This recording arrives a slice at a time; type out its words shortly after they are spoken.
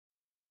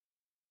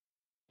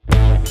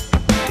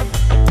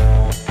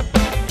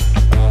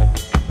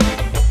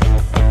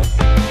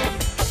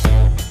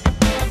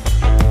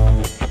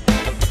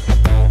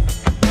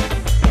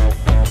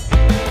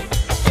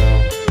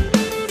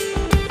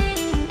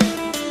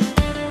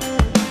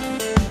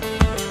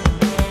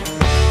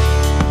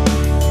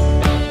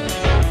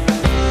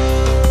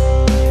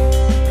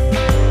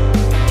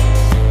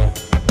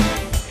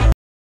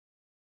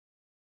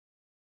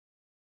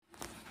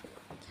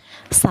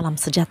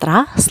Salam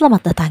sejahtera,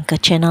 selamat datang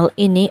ke channel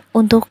ini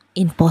untuk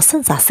info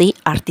sensasi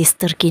artis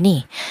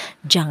terkini.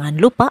 Jangan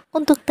lupa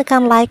untuk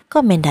tekan like,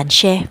 komen, dan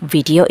share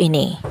video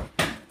ini.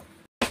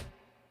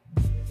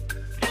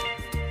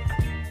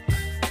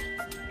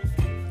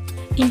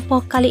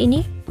 Info kali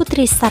ini,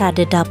 Puteri Sarah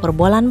deda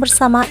perbualan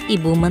bersama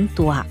ibu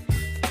mentua.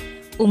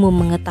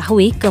 Umum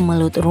mengetahui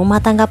kemelut rumah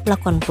tangga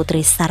pelakon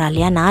Puteri Sarah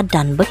Liana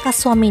dan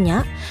bekas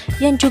suaminya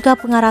yang juga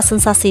pengarah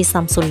sensasi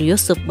Samsul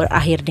Yusuf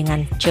berakhir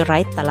dengan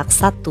cerai talak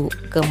 1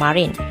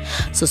 kemarin.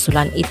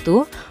 Susulan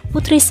itu,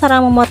 Puteri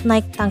Sarah memuat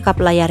naik tangkap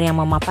layar yang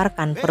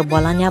memaparkan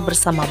perbualannya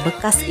bersama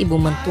bekas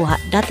ibu mentua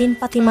Datin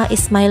Patimah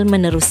Ismail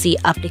menerusi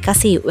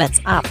aplikasi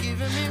WhatsApp.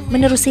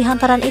 Menerusi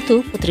hantaran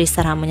itu, Puteri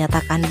Sarah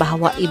menyatakan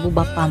bahwa ibu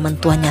bapa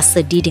mentuanya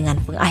sedih dengan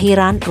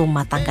pengakhiran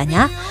rumah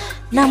tangganya,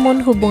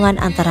 namun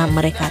hubungan antara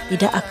mereka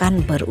tidak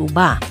akan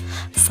berubah.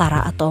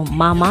 Sarah atau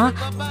mama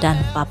dan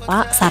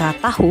papa Sarah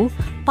tahu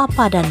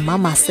papa dan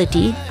mama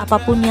sedih,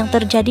 apapun yang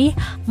terjadi,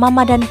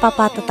 mama dan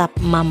papa tetap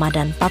mama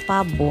dan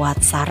papa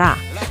buat Sarah.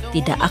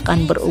 Tidak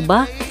akan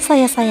berubah,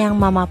 saya sayang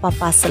mama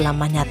papa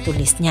selamanya,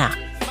 tulisnya.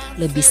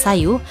 Lebih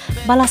sayu,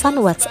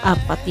 balasan WhatsApp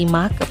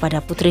Patimah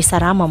kepada Puteri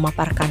Sarah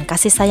memaparkan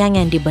kasih sayang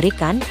yang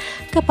diberikan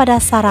kepada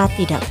Sarah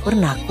tidak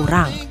pernah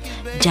kurang.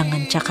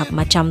 Jangan cakap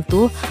macam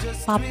tuh,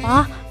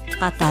 papa,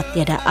 kata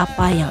tiada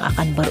apa yang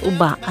akan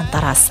berubah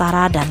antara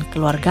Sarah dan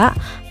keluarga,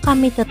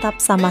 kami tetap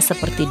sama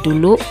seperti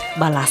dulu,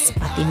 balas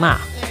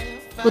Patimah.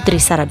 Puteri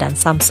Sarah dan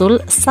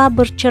Samsul sah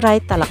bercerai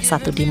talak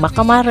 1 di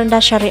Mahkamah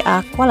Rendah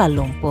Syariah Kuala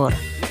Lumpur.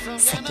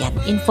 Sekian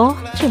info,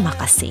 terima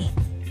kasih.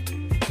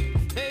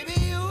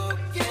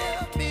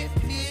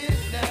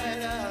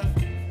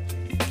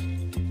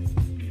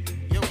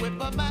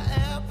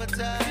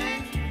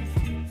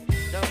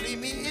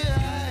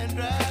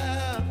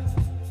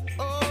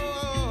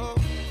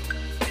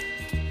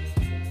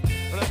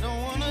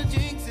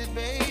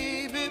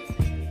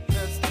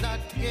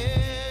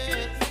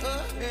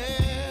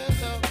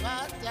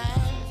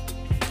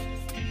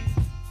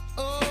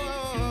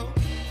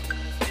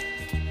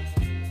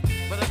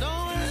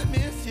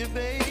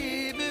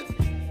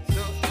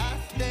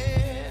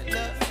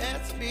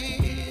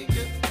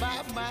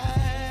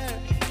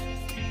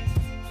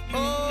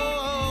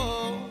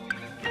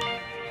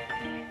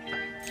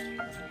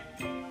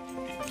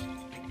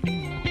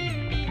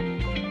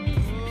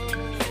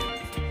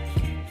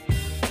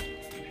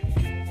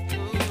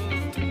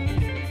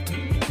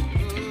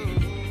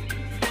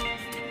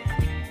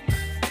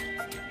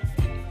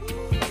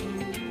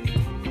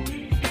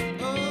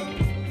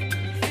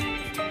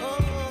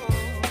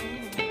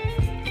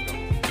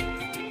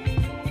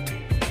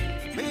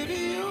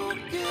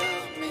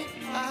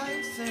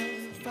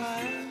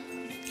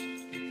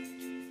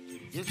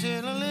 You're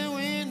chilling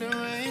in the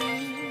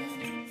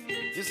rain.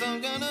 You're some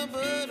kind of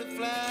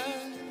butterfly.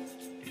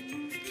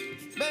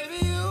 Baby,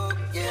 you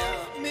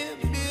give me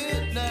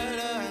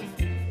midnight.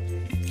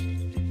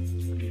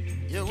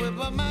 You whip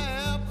up my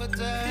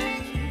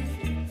appetite.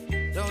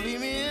 Don't leave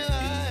me here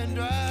high and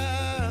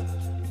dry.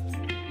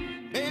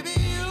 Baby,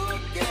 you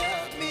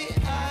give me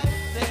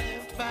ice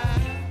and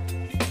fire.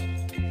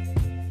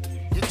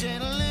 You're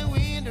channeling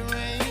wind and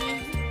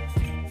rain.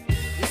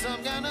 You're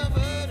some kind of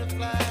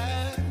butterfly.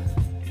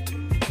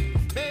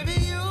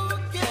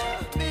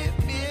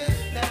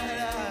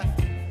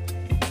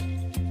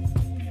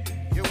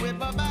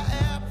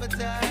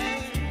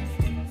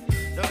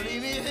 Don't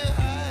leave me here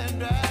high and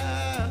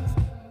dry.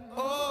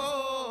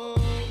 Oh,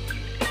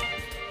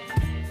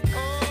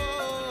 oh,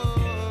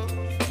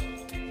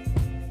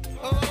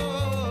 oh,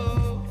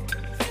 oh,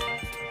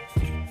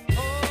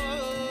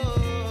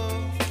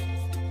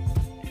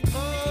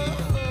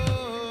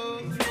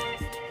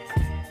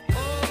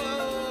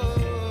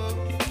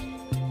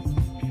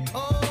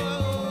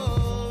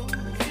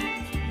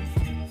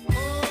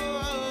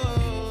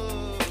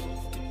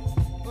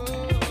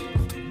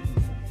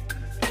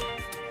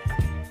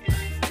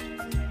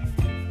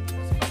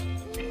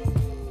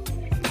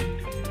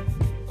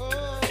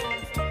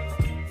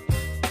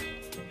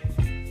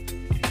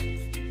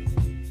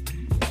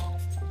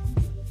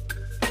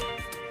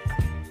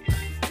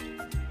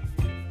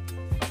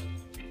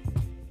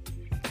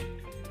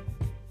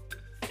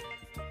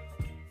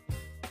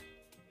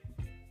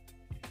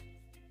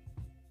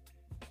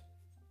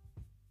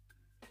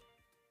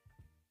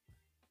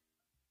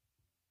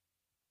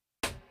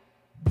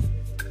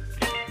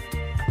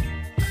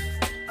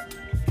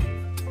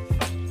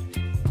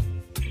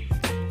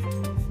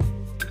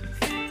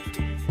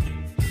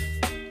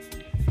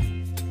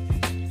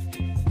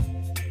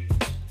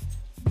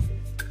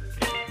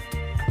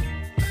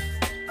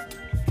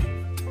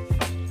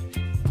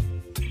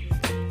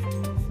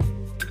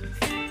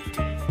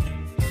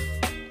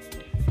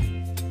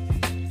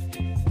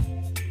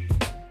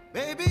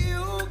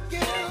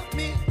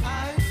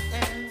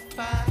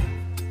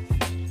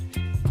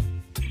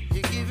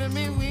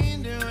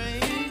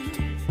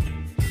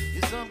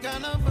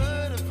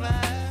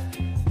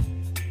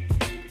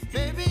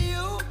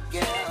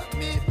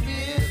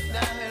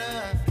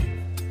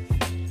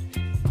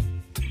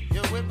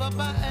 whip up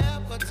my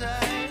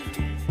appetite.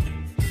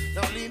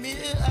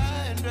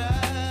 high and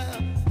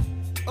dry.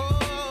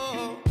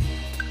 Oh,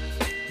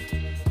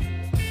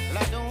 well,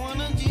 I don't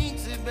wanna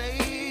jinx it,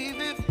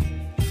 baby,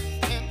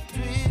 and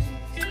twist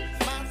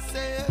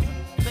myself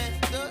at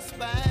the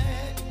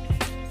spine.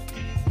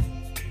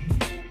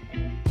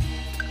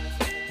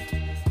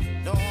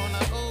 Don't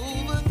wanna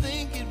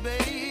overthink it,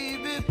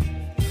 baby.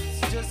 It's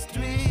just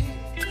twist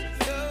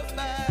your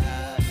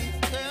body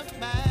and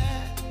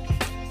mine.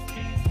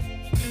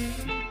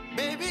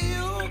 Baby,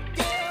 you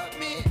give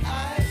me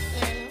ice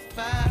and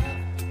fire.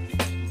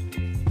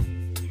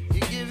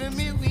 You're giving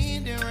me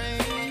wind and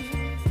rain.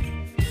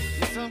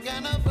 You're some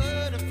kind of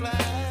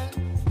butterfly.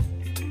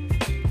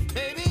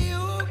 Baby,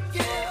 you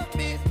give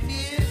me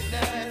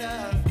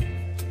midnight.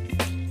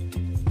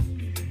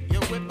 You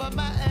whip up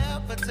my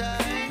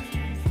appetite.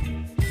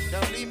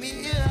 Don't leave me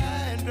here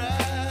high and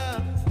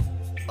dry.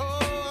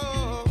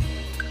 Oh,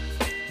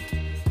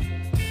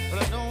 but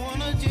I don't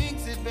wanna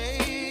jinx it,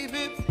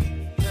 baby.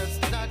 Let's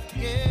not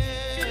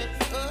get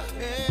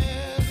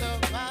ahead of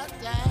my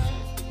time.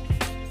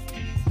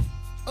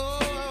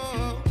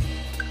 Oh,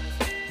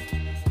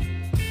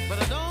 but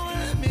I don't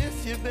wanna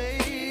miss you,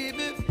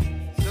 baby.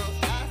 So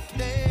I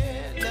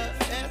stand up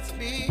and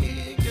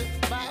speak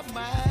just my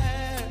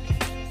mind.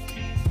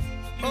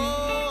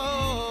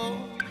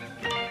 Oh.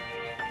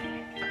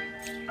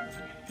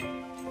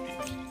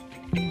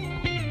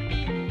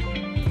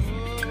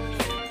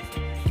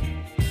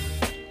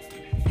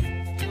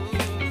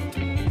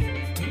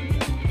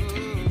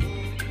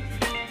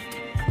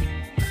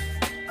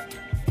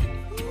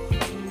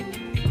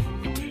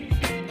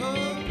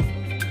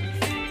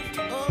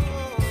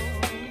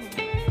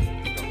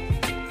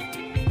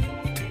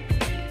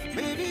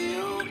 Baby,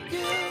 you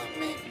give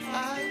me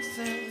ice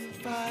and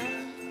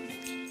fire.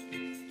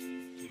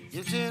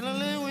 You're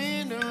chilling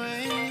wind and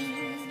rain.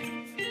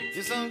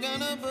 You're some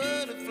kind of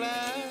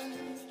butterfly.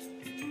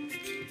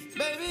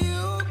 Baby,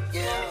 you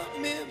give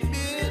me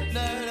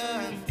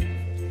midnight.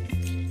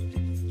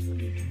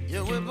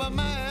 You whip up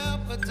my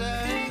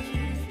appetite.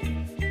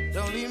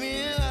 Don't leave me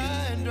here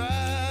high and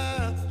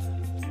dry.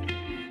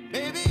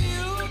 Baby,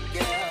 you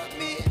give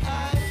me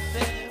ice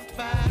and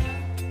fire.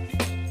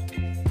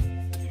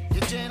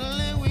 You're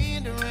channeling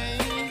wind and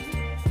rain.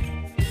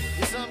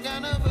 You're some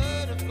kind of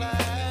butterfly.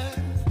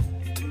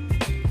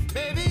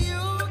 Baby,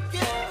 you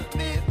give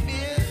me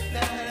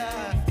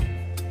midnight.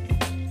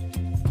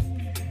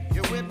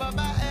 You whip up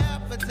my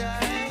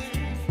appetite.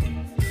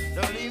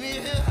 Don't leave me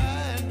here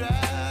high and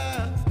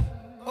dry.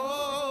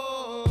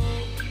 Oh,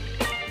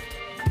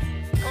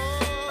 oh,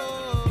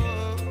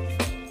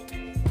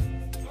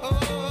 oh,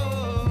 oh,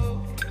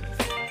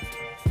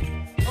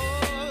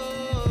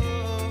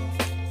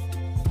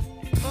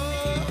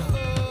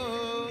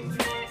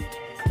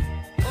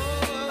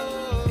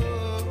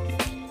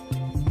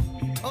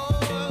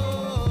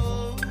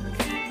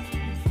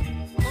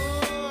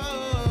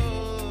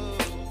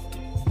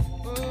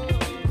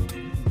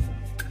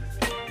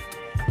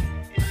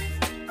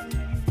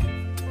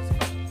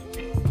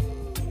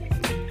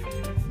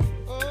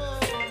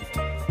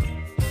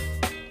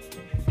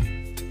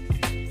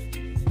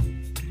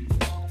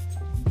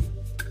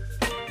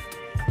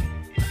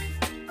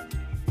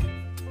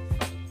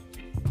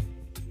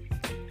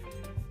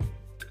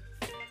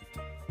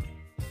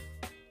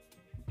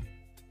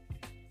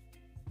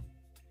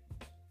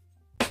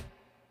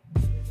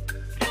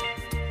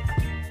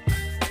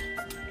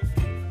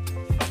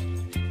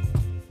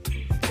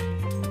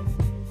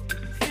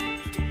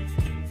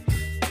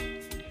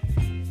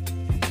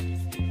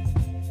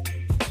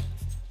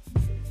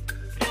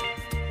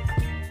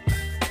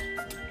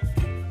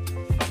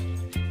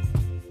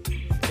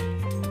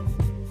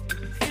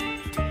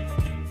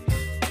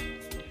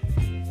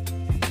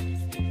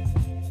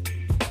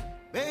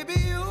 baby,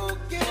 you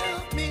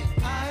give me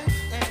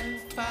ice and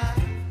fire.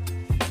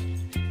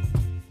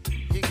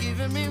 You're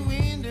giving me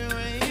wind and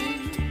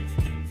rain.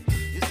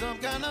 You're some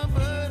kind of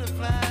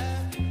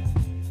butterfly.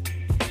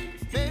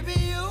 Baby,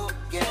 you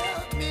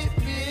give me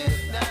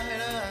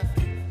midnight.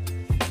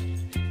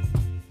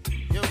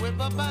 You whip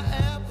up my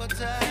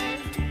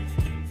appetite.